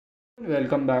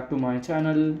Welcome back to my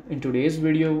channel. In today's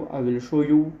video, I will show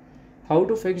you how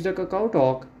to fix the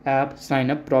KakaoTalk app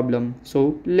sign up problem.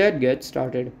 So let's get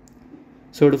started.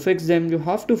 So to fix them, you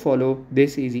have to follow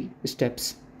these easy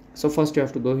steps. So first you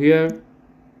have to go here,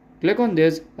 click on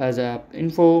this as app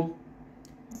info.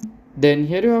 Then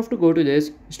here you have to go to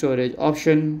this storage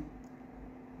option.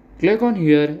 Click on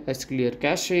here as clear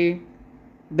cache.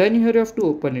 Then here you have to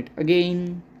open it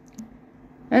again.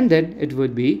 And then it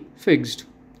would be fixed.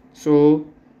 So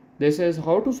this is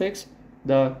how to fix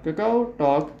the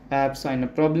KakaoTalk app sign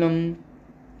up problem.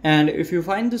 And if you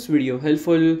find this video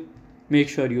helpful, make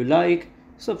sure you like,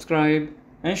 subscribe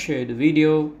and share the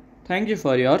video. Thank you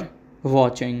for your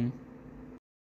watching.